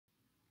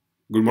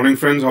Good morning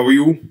friends, how are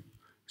you.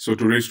 So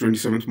today is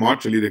 27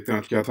 मार्च। चलिए देखते हैं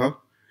आज क्या था।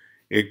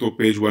 एक तो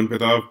पेज वन पे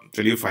था,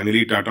 चलिए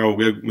फाइनली टाटा हो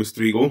गया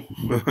मिस्त्री को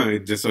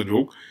जैसा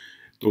जोक।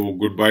 तो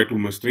गुड बाय टू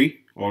मिस्त्री।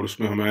 और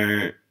उसमें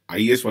हमें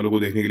आईएएस वालों को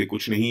देखने के लिए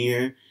कुछ नहीं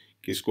है,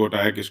 किसको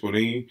हटाया किसको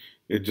नहीं।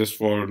 It's just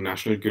for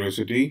national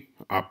curiosity.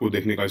 आपको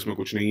देखने का इसमें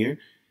कुछ नहीं है।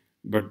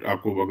 बट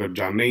आपको अगर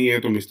जानना ही है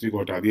तो मिस्त्री को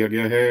हटा दिया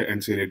गया है।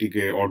 एनसीएलटी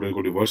के ऑर्डर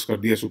को रिवर्स कर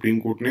दिया सुप्रीम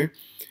कोर्ट ने।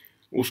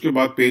 उसके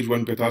बाद पेज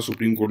वन पे था,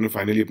 सुप्रीम कोर्ट ने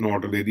फाइनली अपना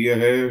ऑर्डर दे दिया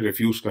है,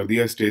 रिफ्यूज कर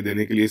दिया स्टे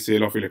देने के लिए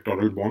सेल ऑफ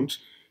इलेक्टोरल बॉन्ड्स।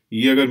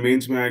 ये अगर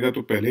मेंस में आएगा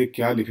तो पहले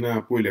क्या लिखना है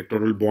आपको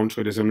इलेक्टोरल बॉन्ड्स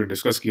का, जैसे हमने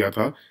डिस्कस किया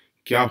था।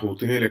 क्या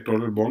होते हैं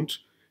इलेक्टोरल बॉन्ड्स,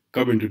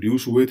 कब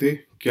इंट्रोड्यूस हुए थे,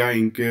 क्या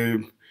इनके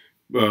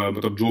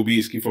मतलब जो भी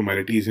इसकी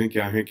फॉर्मेलिटीज हैं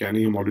क्या है क्या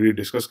नहीं, हम ऑलरेडी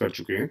डिस्कस कर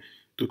चुके हैं।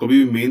 तो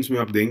कभी भी मेंस में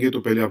आप देंगे तो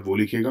पहले आप वो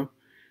लिखिएगा।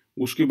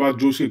 उसके बाद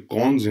जो इसके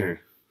कॉन्स हैं,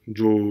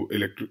 जो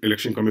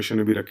इलेक्शन कमीशन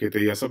ने भी रखे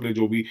थे या सब ने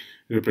जो भी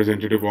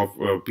रिप्रेजेंटेटिव ऑफ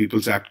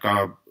पीपल्स एक्ट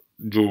का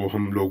जो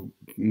हम लोग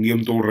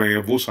नियम तोड़ रहे हैं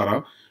वो सारा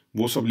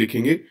वो सब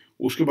लिखेंगे।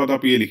 उसके बाद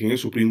आप ये लिखेंगे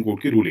सुप्रीम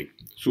कोर्ट की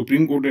रूलिंग।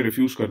 सुप्रीम कोर्ट ने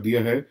रिफ्यूज कर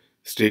दिया है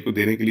स्टे को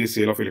देने के लिए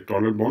cell of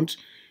electoral bonds.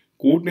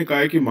 Court ने कहा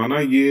है कि माना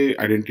ये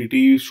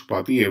आइडेंटिटी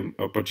छुपाती है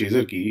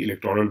परचेजर की,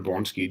 इलेक्टोरल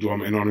बॉन्ड्स की, जो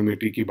हम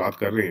एनोनिमिटी की बात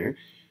कर रहे हैं।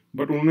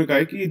 बट उन्होंने कहा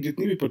है कि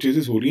जितनी भी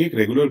परचेजेस हो रही है एक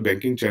रेगुलर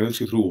बैंकिंग चैनल्स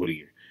के थ्रू हो रही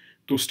है।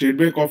 तो स्टेट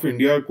बैंक ऑफ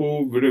इंडिया को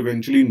विल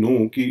इवेंचुअली नो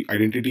कि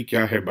आइडेंटिटी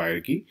क्या है बायर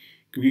की,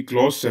 क्योंकि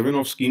क्लॉज 7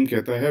 ऑफ स्कीम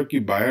कहता है कि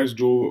बायर्स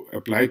जो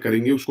अप्लाई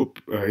करेंगे उसको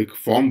एक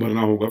फॉर्म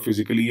भरना होगा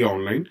फिजिकली या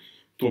ऑनलाइन।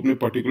 तो अपने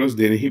पर्टिकुलर्स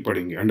देने ही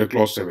पड़ेंगे अंडर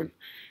क्लॉज 7।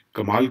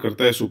 कमाल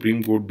करता है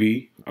सुप्रीम कोर्ट भी।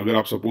 अगर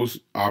आप सपोज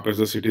आप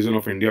as a citizen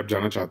of India आप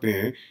जाना चाहते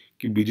हैं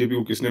कि बीजेपी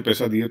को किसने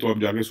पैसा दिया, तो आप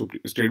जाके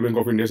स्टेट बैंक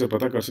ऑफ इंडिया से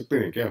पता कर सकते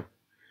हैं क्या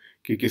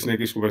कि किसने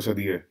किसको पैसा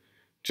दिया है।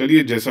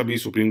 चलिए जैसा भी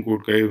सुप्रीम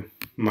कोर्ट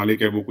का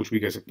मालिक है वो कुछ भी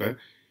कह सकता है।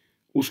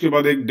 उसके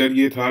बाद एक डर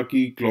ये था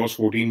कि क्लॉज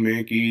 14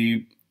 में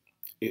कि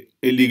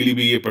इलीगली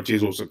भी ये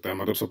परचेज हो सकता है।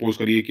 मतलब सपोज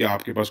करिए कि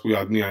आपके पास कोई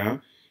आदमी आया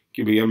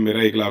कि भैया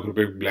मेरा 1 लाख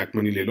रुपए ब्लैक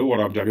मनी ले लो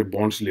और आप जाके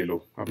बॉन्ड्स ले लो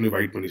अपने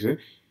वाइट मनी से।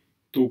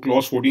 तो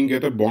क्लॉज 14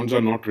 कहता है बॉन्ड्स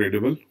आर नॉट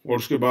ट्रेडेबल। और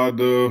उसके बाद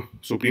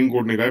सुप्रीम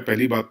कोर्ट ने कहा है,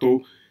 पहली बात तो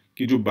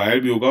कि जो बायर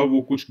भी होगा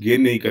वो कुछ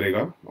गेन नहीं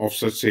करेगा ऑफ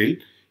सच सेल,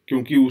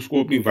 क्योंकि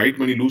उसको अपनी वाइट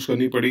मनी लूज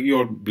करनी पड़ेगी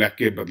और ब्लैक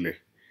के बदले।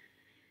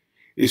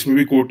 इसमें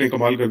भी कोर्ट ने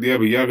कमाल कर दिया,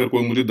 भैया अगर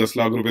कोई मुझे 10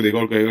 लाख रुपए देगा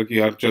और कहेगा कि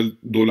यार चल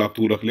 2 लाख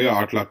तू रख ले,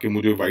 8 लाख के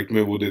मुझे वाइट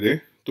में वो दे दे,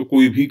 तो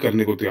कोई भी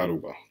करने को तैयार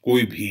होगा,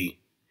 कोई भी।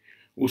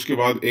 उसके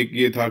बाद एक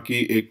ये था कि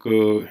एक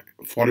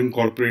फॉरेन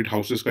कॉर्पोरेट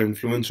हाउसेस का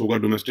इन्फ्लुएंस होगा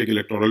डोमेस्टिक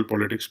इलेक्टोरल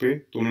पॉलिटिक्स पे।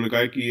 तो उन्होंने कहा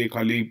है कि ये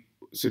खाली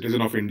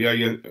सिटीजन ऑफ इंडिया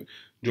या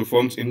जो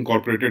फर्म्स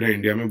इनकॉर्पोरेटेड है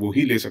इंडिया में वो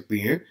ही ले सकती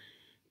हैं।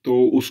 तो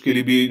उसके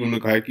लिए भी उन्होंने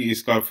कहा है कि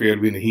इसका फेयर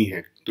भी नहीं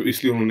है, तो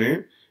इसलिए उन्होंने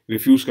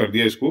रिफ्यूज कर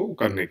दिया इसको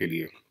करने के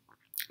लिए।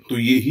 तो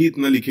ये ही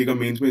इतना लिखेगा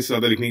मेंस में, इससे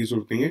ज़्यादा लिखने की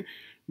जरूरत नहीं है।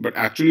 बट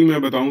एक्चुअली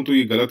मैं बताऊं तो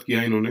ये गलत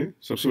किया इन्होंने।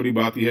 सबसे बड़ी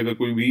बात यह है, अगर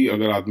कोई भी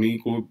अगर आदमी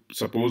को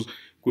सपोज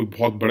कोई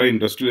बहुत बड़ा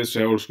इंडस्ट्रियलिस्ट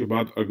है और उसके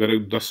बाद अगर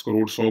 10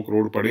 करोड़ 100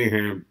 करोड़ पड़े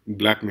हैं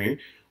ब्लैक में,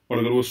 और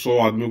अगर वो 100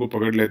 आदमियों को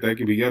पकड़ लेता है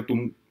कि भैया तुम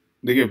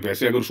देखिए,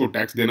 वैसे अगर उसको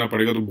टैक्स देना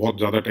पड़ेगा तो बहुत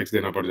ज़्यादा टैक्स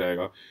देना पड़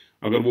जाएगा।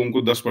 अगर वो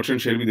उनको 10%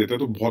 शेयर भी देता है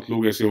तो बहुत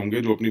लोग ऐसे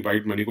होंगे जो अपनी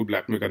वाइट मनी को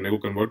ब्लैक में करने को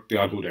कन्वर्ट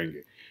तैयार हो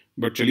जाएंगे।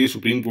 बट चलिए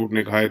सुप्रीम कोर्ट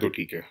ने कहा है तो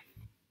ठीक है।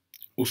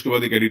 उसके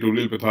बाद एक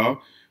एडिटोरियल पे था,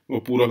 वो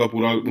पूरा का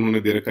पूरा उन्होंने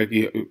दे रखा है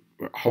कि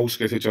हाउस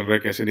कैसे चल रहा है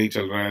कैसे नहीं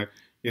चल रहा है।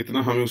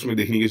 इतना हमें उसमें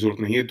देखने की जरूरत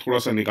नहीं है, थोड़ा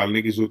सा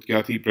निकालने की जरूरत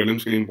क्या थी,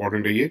 प्रीलिम्स के लिए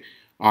इंपॉर्टेंट है ये।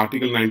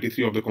 आर्टिकल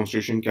 93 ऑफ द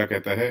कॉन्स्टिट्यूशन क्या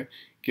कहता है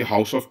कि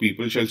हाउस ऑफ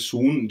पीपल शैल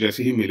सून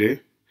जैसे ही मिले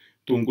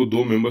तो उनको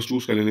 2 मेंबर्स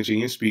चूज कर लेने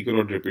चाहिए, स्पीकर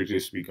और डिप्टी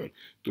स्पीकर।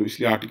 तो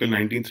इसलिए आर्टिकल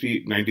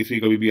 93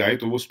 कभी भी आए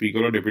तो वो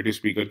स्पीकर और डिप्टी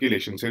स्पीकर के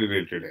इलेक्शन से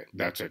रिलेटेड है,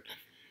 दैट्स इट।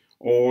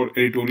 और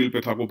एडिटोरियल पे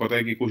था, आपको पता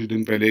है कि कुछ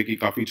दिन पहले की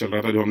काफ़ी चल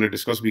रहा था, जो हमने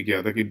डिस्कस भी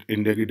किया था कि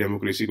इंडिया की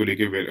डेमोक्रेसी को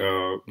लेके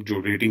जो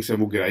रेटिंग्स है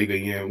वो गिराई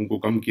गई हैं, उनको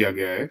कम किया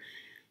गया है।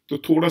 तो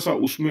थोड़ा सा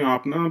उसमें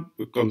आप ना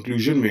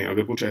कंक्लूजन में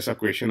अगर कुछ ऐसा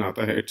क्वेश्चन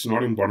आता है, it's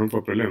not important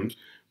for prelims,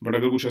 but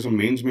अगर कुछ ऐसा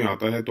मेंस में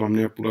आता है तो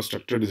हमने पूरा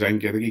स्ट्रक्चर डिजाइन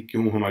किया था कि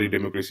क्यों हमारी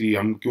डेमोक्रेसी,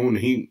 हम क्यों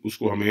नहीं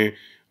उसको हमें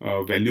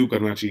वैल्यू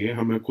करना चाहिए,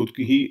 हमें खुद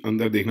की ही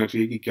अंदर देखना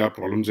चाहिए कि क्या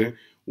प्रॉब्लम्स हैं।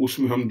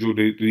 उसमें हम जो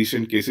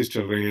रिसेंट केसेस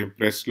चल रहे हैं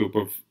प्रेस के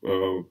ऊपर,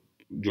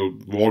 जो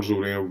वॉर्स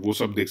हो रहे हैं वो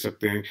सब देख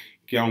सकते हैं,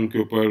 क्या उनके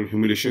ऊपर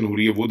ह्यूमिलेशन हो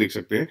रही है वो देख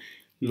सकते हैं।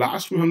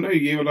 लास्ट में हम ना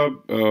ये वाला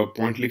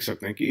पॉइंट लिख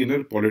सकते हैं कि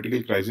inner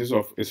political crisis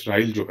of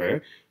Israel जो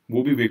है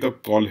वो भी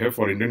वेकअप कॉल है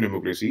फॉर इंडियन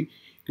डेमोक्रेसी।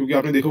 क्योंकि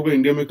आपने देखा होगा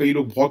इंडिया में कई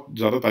लोग बहुत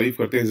ज़्यादा तारीफ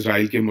करते हैं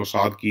इसराइल के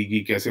मोसाद की कि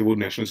कैसे वो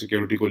नेशनल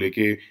सिक्योरिटी को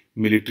लेके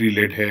मिलिट्री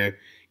लेड है,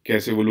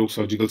 कैसे वो लोग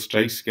सर्जिकल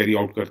स्ट्राइक्स कैरी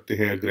आउट करते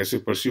हैं, अग्रेसिव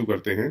परस्यू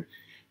करते हैं।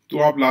 तो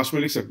आप लास्ट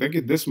में लिख सकते हैं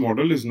कि this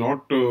model is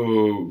not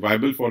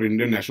viable for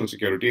Indian national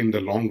security in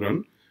the long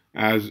run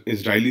as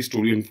Israeli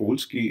story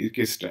unfolds कि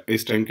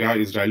इस टाइम क्या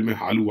इसराइल में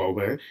हाल हुआ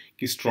है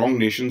कि स्ट्रॉन्ग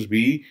नेशंस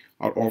भी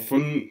are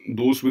often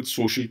those with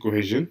social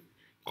cohesion,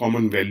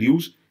 common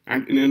values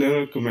and in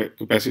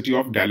capacity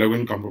of dialogue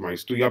and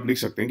compromise. तो ये आप लिख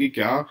सकते हैं कि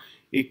क्या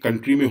एक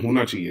कंट्री में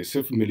होना चाहिए,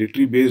 सिर्फ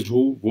मिलिट्री बेस्ड हो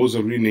वो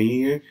ज़रूरी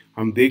नहीं है।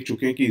 हम देख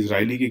चुके हैं कि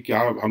इजरायली की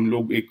क्या, हम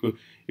लोग एक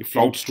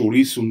फ्लाउट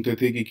स्टोरीज सुनते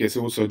थे कि कैसे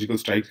वो सर्जिकल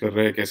स्ट्राइक कर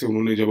रहे हैं, कैसे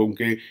उन्होंने जब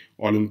उनके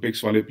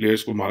ओलंपिक्स वाले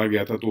प्लेयर्स को मारा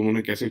गया था तो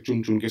उन्होंने कैसे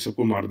चुन चुन के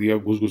सबको मार दिया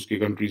घुस घुस के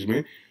कंट्रीज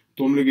में।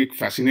 तो हम लोग एक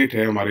फैसिनेट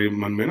है हमारे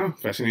मन में ना,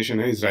 फैसिनेशन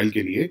है इसराइल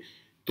के लिए।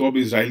 तो अब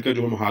इसराइल का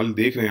जो हम हाल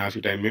देख रहे हैं आज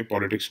के टाइम में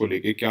पॉलिटिक्स को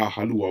लेके क्या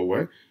हाल हुआ हुआ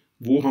है,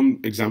 वो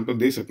हम एग्जाम्पल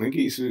दे सकते हैं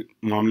कि इस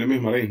मामले में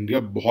हमारा इंडिया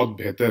बहुत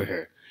बेहतर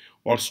है।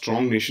 और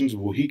स्ट्रॉन्ग नेशंस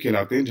वही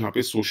कहलाते हैं जहाँ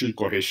पे सोशल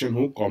कोहेशन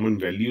हो, कॉमन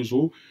वैल्यूज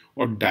हो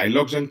और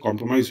डायलॉग्स एंड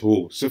कॉम्प्रोमाइज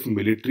हो। सिर्फ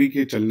मिलिट्री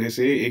के चलने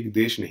से एक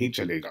देश नहीं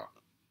चलेगा।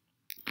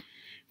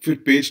 फिर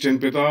पेज 10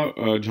 पे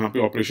था जहाँ पे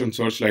ऑपरेशन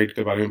सर्च लाइट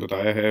के बारे में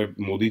बताया है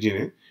मोदी जी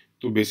ने।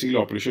 तो basically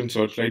operation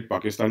search light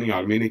Pakistani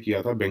army ने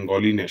किया था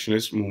बंगाली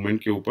नेशनलिस्ट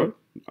मूवमेंट के ऊपर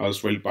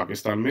अर्स्टवाइल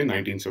पाकिस्तान में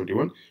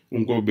 1971,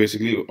 उनको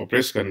बेसिकली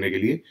ऑप्रेस करने के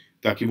लिए,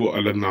 ताकि वो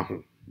अलग ना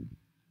हो।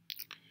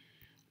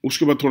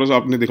 उसके बाद थोड़ा सा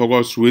आपने देखा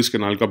होगा सुएज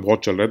कैनाल का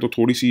बहुत चल रहा है, तो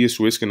थोड़ी सी ये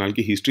सुएज कैनाल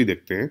की हिस्ट्री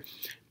देखते हैं।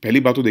 पहली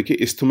बात तो देखिए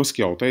इस्थमस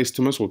क्या होता है।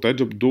 इस्थमस होता है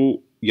जब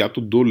दो, या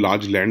तो दो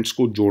लार्ज लैंड्स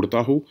को जोड़ता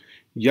हो,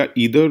 या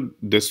ईदर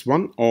दिस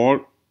वन,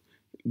 और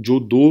जो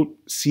दो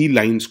सी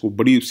लाइंस को,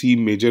 बड़ी सी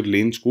मेजर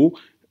लेन्स को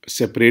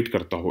सेपरेट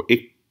करता हो,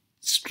 एक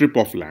स्ट्रिप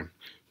ऑफ लैंड।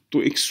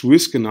 तो एक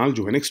सुएज कैनाल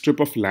जो है ना, एक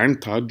स्ट्रिप ऑफ लैंड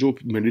था जो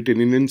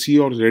मेडिटेरेनियन सी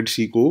और रेड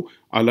सी को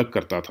अलग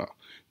करता था।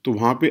 तो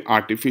वहाँ पे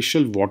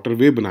आर्टिफिशियल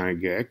वाटरवे बनाया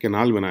गया है,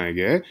 कैनाल बनाया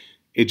गया है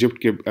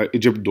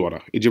इजिप्ट द्वारा,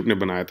 इजिप्ट ने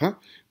बनाया था।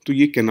 तो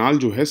ये कैनाल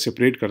जो है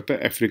सेपरेट करता है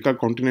अफ्रीका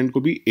कॉन्टिनेंट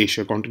को भी,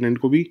 एशिया कॉन्टिनेंट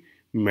को भी,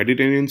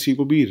 मेडिटेरेनियन सी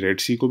को भी, रेड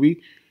सी को भी।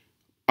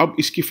 अब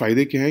इसकी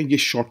फ़ायदे क्या है, ये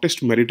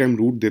शॉर्टेस्ट मैरीटाइम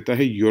रूट देता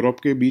है यूरोप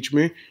के बीच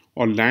में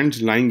और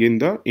lands lying in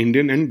the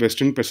Indian and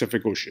western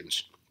Pacific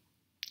oceans.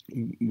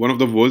 One of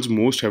the world's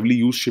most heavily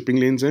use shipping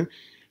lens हैं।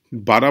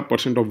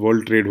 12% ऑफ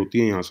वर्ल्ड ट्रेड होती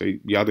है यहाँ से,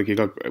 याद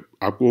रखिएगा।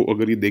 आपको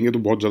अगर ये देंगे तो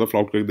बहुत ज़्यादा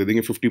फ्लाउट करके दे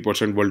देंगे,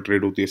 50% वर्ल्ड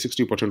ट्रेड होती है,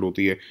 60%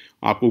 होती है।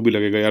 आपको भी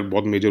लगेगा यार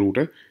बहुत मेजर रूट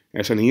है,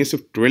 ऐसा नहीं है।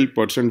 सिर्फ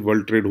 12%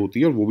 वर्ल्ड ट्रेड होती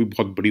है और वो भी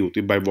बहुत बड़ी होती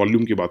है, बाय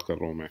वॉल्यूम की बात कर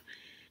रहा हूँ मैं।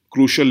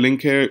 क्रूशल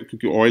लिंक है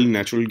क्योंकि oil,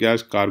 natural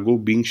gas, cargo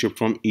being shift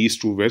from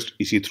east to waste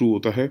इसी थ्रू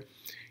होता है।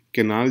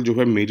 कैनाल जो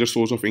है मेजर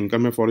सोर्स ऑफ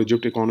इनकम है for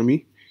Egypt economy.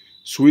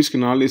 Suez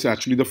canal is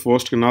actually the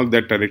first canal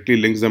that directly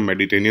links the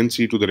Mediterranean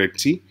C to the red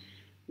सी।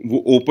 वो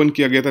open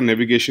किया गया था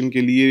नेविगेशन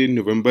के लिए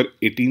नवंबर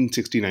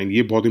 1869।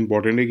 ये बहुत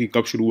इंपॉर्टेंट है कि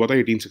कब शुरू हुआ था,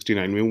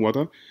 1869 में हुआ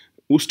था।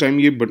 उस टाइम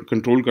ये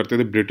कंट्रोल करते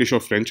थे ब्रिटिश और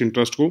फ्रेंच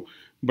इंटरेस्ट को,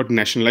 बट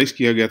नेशनलाइज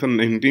किया गया था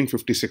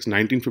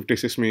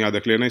 1956 में, याद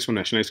रख लेना, इसको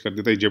नेशनलाइज कर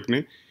दिया था इजिप्ट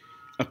ने।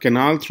 A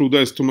canal through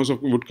the isthmus of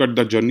would cut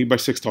the journey bye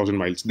 6000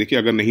 miles. देखिए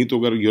अगर नहीं तो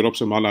अगर यूरोप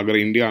से माल अगर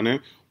इंडिया आना है,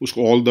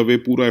 उसको ऑल द वे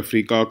पूरा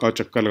अफ्रीका का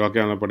चक्कर लगा के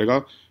आना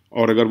पड़ेगा,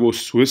 और अगर वो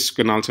स्विस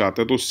कैनाल से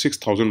आता है तो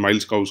 6000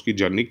 माइल्स का उसकी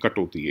जर्नी कट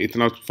होती है,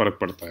 इतना फ़र्क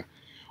पड़ता है।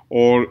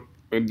 और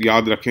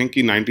याद रखें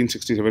कि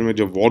 1967 में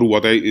जब वॉर हुआ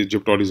था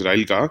इजिप्ट और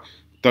इसराइल का,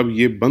 तब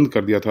ये बंद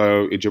कर दिया था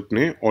इजिप्ट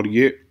ने, और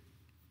ये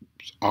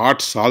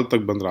 8 साल तक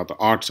बंद रहा था,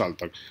 8 साल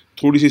तक।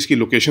 थोड़ी सी इसकी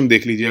लोकेशन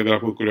देख लीजिए अगर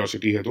आपको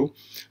क्यूरियोसिटी है तो।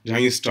 जहाँ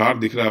ये स्टार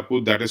दिख रहा है आपको,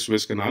 दैट इज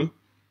सुएज कैनाल।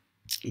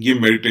 ये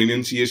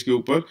मेडिटेरेनियन सी है इसके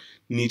ऊपर,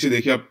 नीचे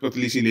देखिए आप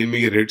पतली सी लेन में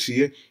ये रेड सी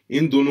है।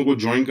 इन दोनों को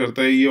ज्वाइन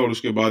करता है ये, और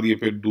उसके बाद ये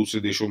फिर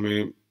दूसरे देशों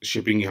में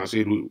शिपिंग यहाँ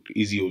से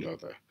ईजी हो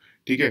जाता है।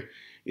 ठीक है,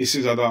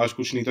 इससे ज़्यादा आज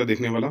कुछ नहीं था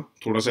देखने वाला।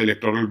 थोड़ा सा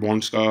इलेक्टोरल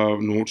बॉन्ड्स का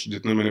नोट्स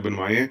जितने मैंने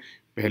बनवाए हैं,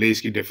 पहले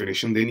इसकी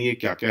डेफिनेशन देनी है,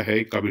 क्या क्या है,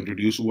 कब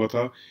इंट्रोड्यूस हुआ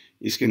था,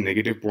 इसके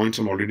नेगेटिव पॉइंट्स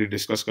हम ऑलरेडी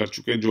डिस्कस कर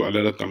चुके हैं, जो अलग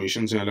अलग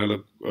कमीशन हैं, अलग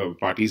अलग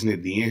पार्टीज ने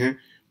दिए हैं,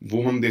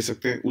 वो हम दे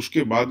सकते हैं।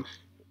 उसके बाद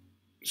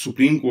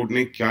सुप्रीम कोर्ट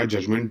ने क्या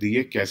जजमेंट दी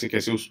है, कैसे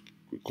कैसे उस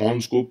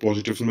कॉन्स को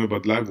पॉजिटिव में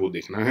बदला है, वो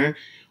देखना है।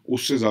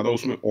 उससे ज़्यादा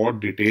उसमें और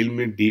डिटेल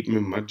में डीप में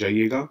मत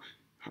जाइएगा।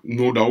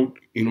 नो डाउट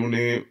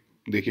इन्होंने,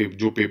 देखिए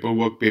जो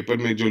पेपर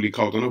में जो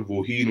लिखा होता है ना,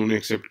 वो ही इन्होंने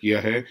एक्सेप्ट किया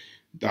है।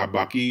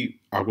 बाकी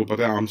आपको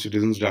पता है आम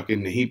सिटीजन्स जाके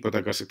नहीं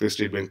पता कर सकते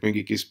स्टेट बैंक में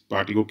कि किस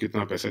पार्टी को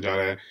कितना पैसा जा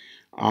रहा है।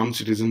 आम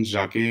सिटीजन्स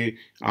जाके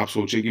आप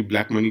सोचे कि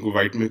ब्लैक मनी को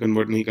वाइट में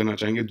कन्वर्ट नहीं करना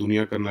चाहेंगे,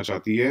 दुनिया करना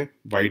चाहती है,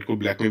 वाइट को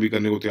ब्लैक में भी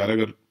करने को तैयार है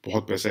अगर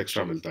बहुत पैसा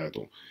एक्स्ट्रा मिलता है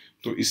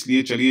तो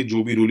इसलिए चलिए,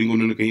 जो भी रूलिंग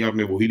उन्होंने कही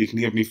आपने वही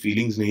लिखनी है, अपनी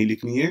फीलिंग्स नहीं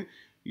लिखनी है।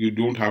 यू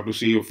डोंट हैव टू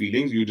से your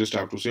feelings, you just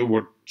have to say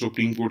what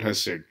Supreme Court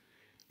has said.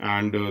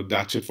 And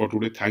that's it for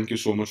today. Thank you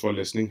so much for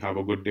listening. Have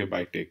a good day.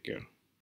 Bye. Take care.